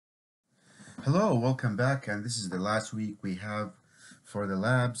Hello, welcome back, and this is the last week we have for the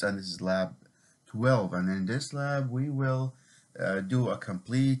labs, and this is lab 12, and in this lab we will do a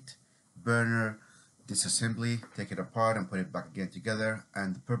complete burner disassembly, take it apart and put it back again together.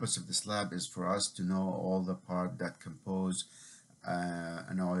 And the purpose of this lab is for us to know all the parts that compose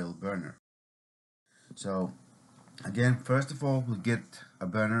an oil burner. So again, first of all, we'll get a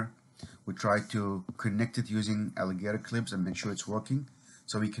burner. We try to connect it using alligator clips and make sure it's working.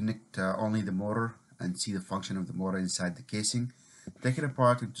 So we connect only the motor and see the function of the motor inside the casing. Take it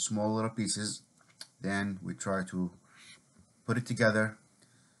apart into small little pieces. Then we try to put it together,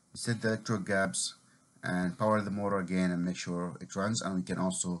 set the electrode gaps, and power the motor again and make sure it runs. And we can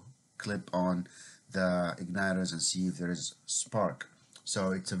also clip on the igniters and see if there is spark.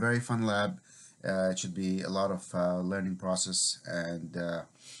 So it's a very fun lab. It should be a lot of learning process, and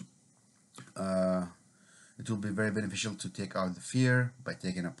it will be very beneficial to take out the fear by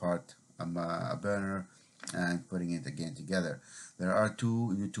taking apart a burner and putting it again together. There are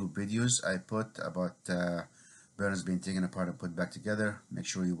two YouTube videos I put about burners being taken apart and put back together. Make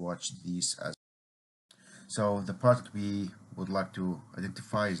sure you watch these as well. So the part that we would like to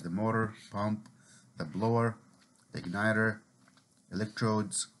identify is the motor, pump, the blower, the igniter,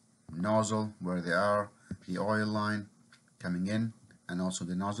 electrodes, nozzle where they are, the oil line coming in, and also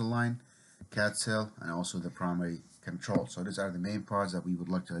the nozzle line, cat cell, and also the primary control. So these are the main parts that we would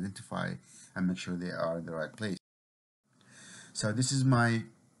like to identify and make sure they are in the right place. So this is my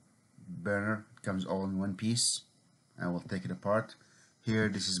burner. It comes all in one piece. I will take it apart. Here,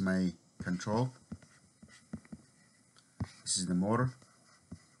 this is my control. This is the motor.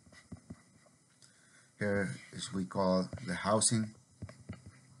 Here is we call the housing.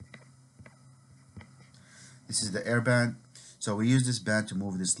 This is the air band. So we use this band to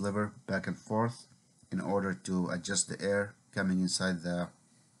move this lever back and forth in order to adjust the air coming inside the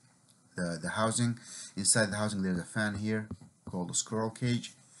housing. Inside the housing there's a fan here called a squirrel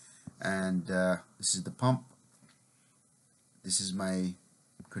cage, and this is the pump. This is my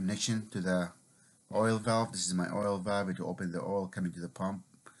connection to the oil valve. This is my oil valve. It will open the oil coming to the pump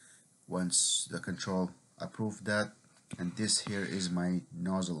once the control approved that. And this here is my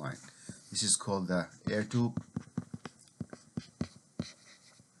nozzle line. This is called the air tube,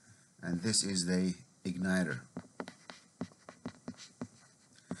 and this is the igniter.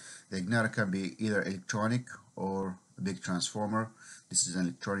 The igniter can be either electronic or a big transformer. This is an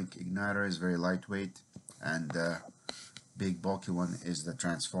electronic igniter, is very lightweight, and the big bulky one is the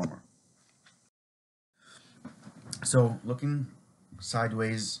transformer. So looking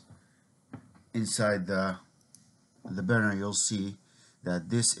sideways inside the burner, you'll see that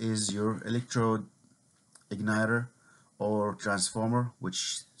this is your electrode igniter or transformer, which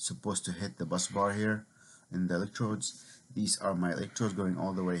is supposed to hit the bus bar here in the electrodes. These are my electrodes going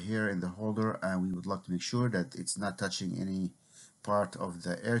all the way here in the holder, and we would like to make sure that it's not touching any part of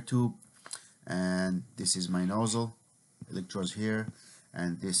the air tube. And this is my nozzle electrodes here,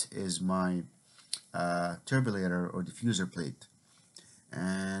 and this is my turbulator or diffuser plate.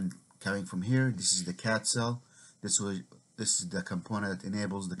 And coming from here, this is the cat cell. This is the component that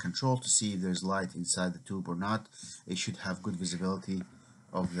enables the control to see if there's light inside the tube or not. It should have good visibility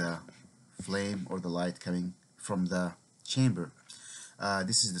of the flame or the light coming from the chamber.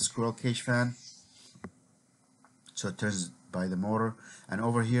 This is the squirrel cage fan, so it turns by the motor, and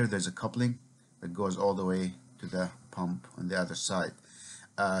over here there's a coupling that goes all the way to the pump on the other side.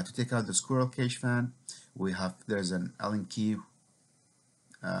 To take out the squirrel cage fan, there's an Allen key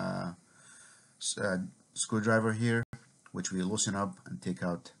screwdriver here, which we loosen up and take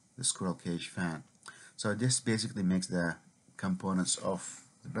out the squirrel cage fan. So this basically makes the components of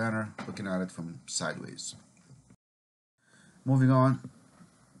the burner, looking at it from sideways. Moving on,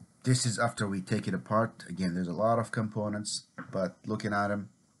 this is after we take it apart. Again, there's a lot of components, but looking at them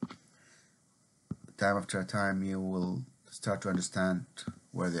time after time, you will start to understand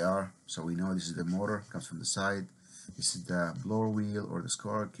where they are. So we know this is the motor, comes from the side. This is the blower wheel or the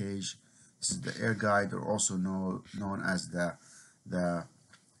squirrel cage. This is the air guide, or also known as the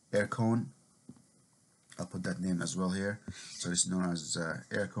air cone. I'll put that name as well here. So this is known as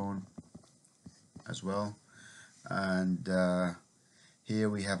air cone as well. And here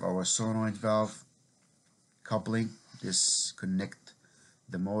we have our solenoid valve coupling. This connect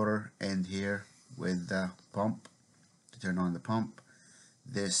the motor end here with the pump to turn on the pump.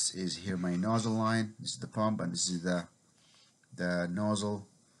 This is here my nozzle line. This is the pump, and this is the nozzle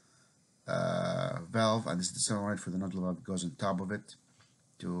valve, and this is the solenoid for the nozzle valve. It goes on top of it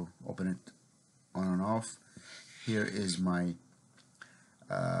to open it on and off. Here is my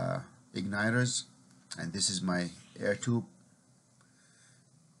igniters, and this is my air tube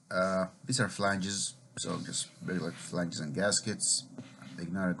These are flanges, so just regular flanges and gaskets. The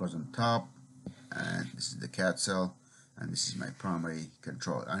igniter goes on top, and this is the cat cell, and this is my primary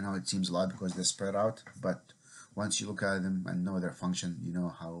control. I know it seems a lot because they're spread out, but once you look at them and know their function, you know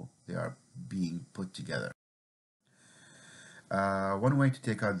how they are being put together. One way to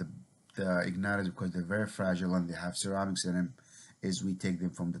take out the igniters, because they're very fragile and they have ceramics in them, is we take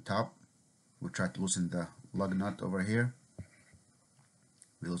them from the top. We try to loosen the lug nut over here.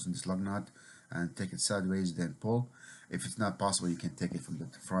 We loosen this lug nut and take it sideways, then pull. If it's not possible, you can take it from the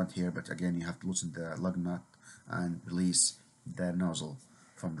front here, but again, you have to loosen the lug nut and release the nozzle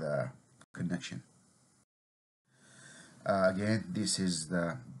from the connection. Again, this is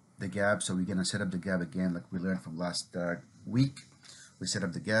the gap, so we're gonna set up the gap again like we learned from last week. We set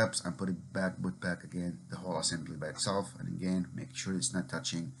up the gaps and put back again the whole assembly by itself, and again make sure it's not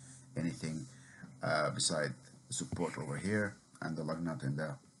touching anything beside the support over here and the lug nut in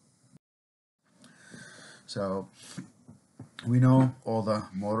there. So we know all the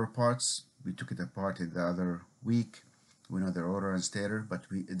motor parts. We took it apart in the other week. We know the rotor and stator, but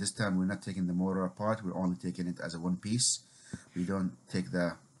this time we're not taking the motor apart. We're only taking it as a one piece. We don't take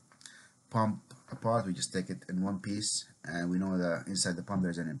the pump apart. We just take it in one piece, and we know that inside the pump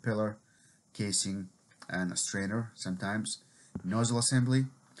there's an impeller, casing, and a strainer sometimes. Nozzle assembly.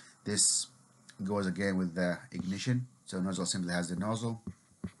 This goes again with the ignition. So nozzle assembly has the nozzle.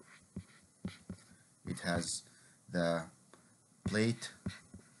 It has the plate.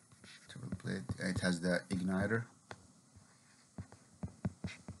 It has the igniter.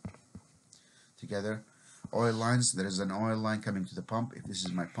 Together. Oil lines. There is an oil line coming to the pump. If this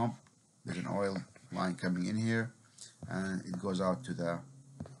is my pump, there's an oil line coming in here, and it goes out to the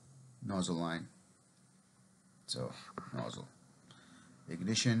nozzle line. So nozzle.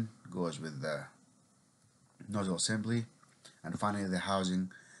 Ignition goes with the nozzle assembly, and finally the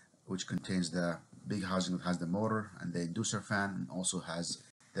housing, which contains the big housing that has the motor and the inducer fan, and also has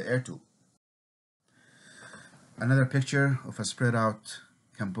the air tube. Another picture of a spread out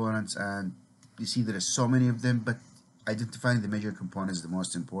components, and you see there is so many of them, but identifying the major components is the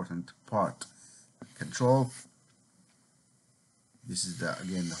most important part. Control. This is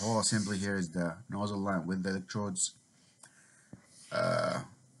again the whole assembly. Here is the nozzle line with the electrodes,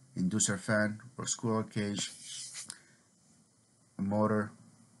 inducer fan or squirrel cage, motor,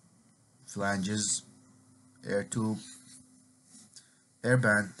 flanges, air tube, air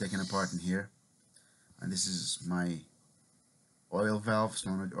band taken apart in here, and this is my oil valve,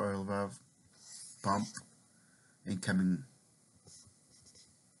 solenoid oil valve, pump, incoming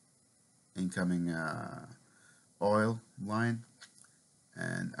oil line,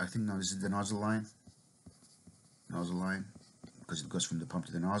 and I think now this is the nozzle line, because it goes from the pump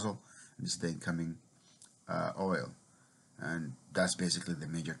to the nozzle, and this is the incoming oil, and that's basically the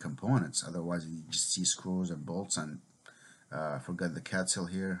major components. Otherwise you just see screws and bolts, and forgot the cat cell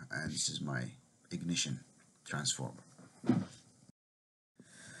here, and this is my ignition transformer.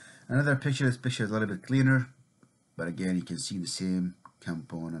 Another picture, this picture is a little bit cleaner, but again you can see the same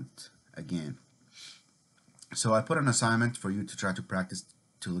component again. So I put an assignment for you to try to practice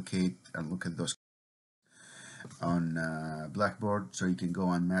to locate and look at those on Blackboard, so you can go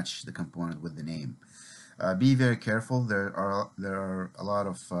and match the component with the name. Be very careful. There are a lot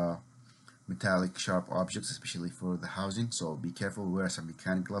of metallic sharp objects, especially for the housing, so be careful. Wear some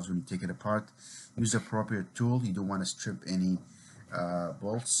mechanic gloves when you take it apart. Use the appropriate tool. You don't want to strip any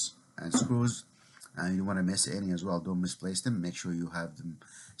bolts and screws, and you don't want to miss any as well. Don't misplace them. Make sure you have them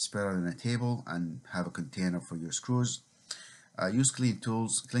spread out on a table and have a container for your screws. Use clean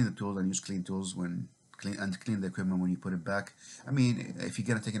tools. Clean the tools and use clean tools when clean the equipment when you put it back. I mean, if you're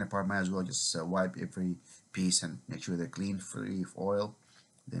gonna take it apart, might as well just wipe every piece and make sure they're clean, free of oil.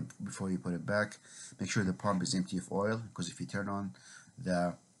 Then before you put it back, make sure the pump is empty of oil, because if you turn on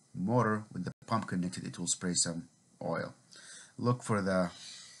the motor with the pump connected, it will spray some oil. Look for the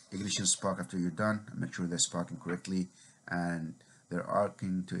ignition spark after you're done, and make sure they're sparking correctly and they're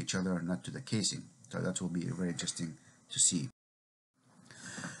arcing to each other, not to the casing. So that will be very interesting to see.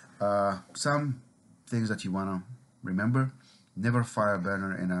 Some things that you want to remember: never fire a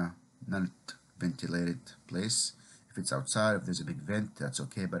burner in a non-ventilated place. If it's outside, if there's a big vent, that's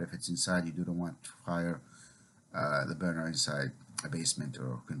okay, but if it's inside, you don't want to fire the burner inside a basement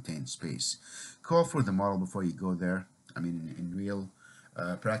or contained space. Call for the model before you go there. I mean, in real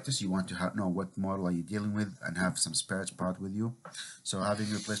practice, you want to know what model are you dealing with and have some spare part with you. So having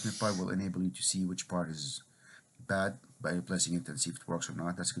a replacement part will enable you to see which part is bad by replacing it and see if it works or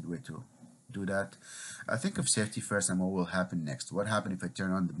not. That's a good way to do that. Think of safety first and what will happen next. What happens if I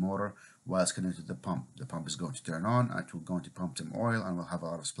turn on the motor while it's connected to the pump? The pump is going to turn on, and we're going to pump some oil, and we'll have a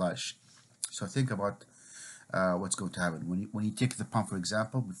lot of splash. So think about what's going to happen. When you take the pump, for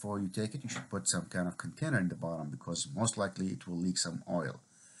example, before you take it, you should put some kind of container in the bottom, because most likely it will leak some oil.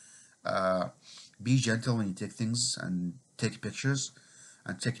 Uh, be gentle when you take things, and take pictures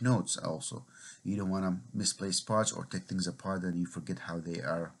and take notes also. You don't want to misplace parts or take things apart and you forget how they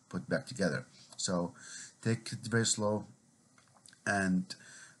are put back together. So take it very slow, and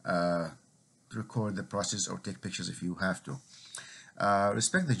uh, record the process or take pictures if you have to.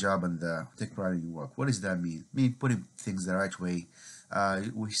 Respect the job and take pride in your work. What does that mean? I mean, putting things the right way.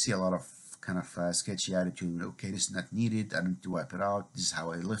 We see a lot of kind of sketchy attitude. Okay, this is not needed. I need to wipe it out. This is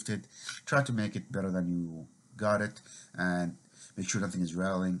how I lift it. Try to make it better than you got it, and make sure nothing is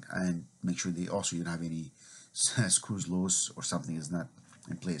rattling, and make sure you don't have any screws loose or something is not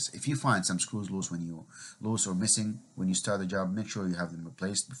in place. If you find some screws loose or missing when you start the job, make sure you have them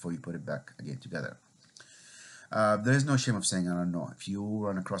replaced before you put it back again together. There is no shame of saying I don't know. If you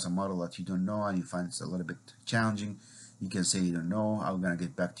run across a model that you don't know and you find it's a little bit challenging, you can say you don't know. I'm gonna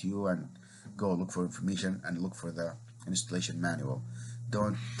get back to you, and go look for information and look for the installation manual.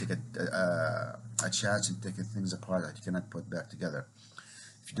 Don't take a chance and take things apart that you cannot put back together.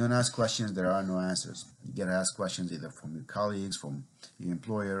 If you don't ask questions, there are no answers. You gotta ask questions either from your colleagues, from your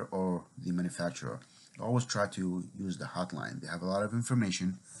employer, or the manufacturer. Always try to use the hotline. They have a lot of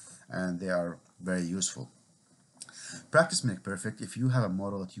information and they are very useful. Practice make perfect. If you have a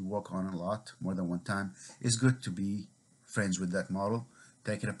model that you work on a lot, more than one time, it's good to be friends with that model.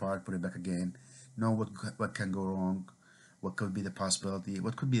 Take it apart, put it back again. Know what can go wrong, what could be the possibility,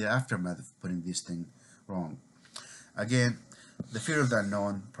 what could be the aftermath of putting this thing wrong. Again, the fear of the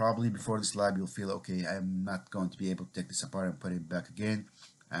unknown. Probably before this lab you'll feel, okay, I'm not going to be able to take this apart and put it back again.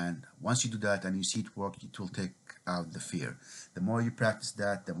 And once you do that and you see it work, it will take out the fear. The more you practice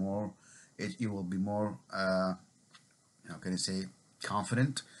that, the more you will be more how can I say,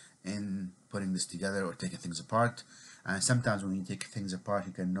 confident in putting this together or taking things apart. And sometimes when you take things apart,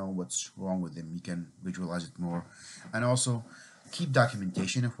 you can know what's wrong with them. You can visualize it more, and also keep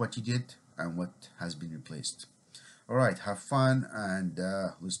documentation of what you did and what has been replaced. All right, have fun, and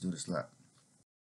let's do this lab.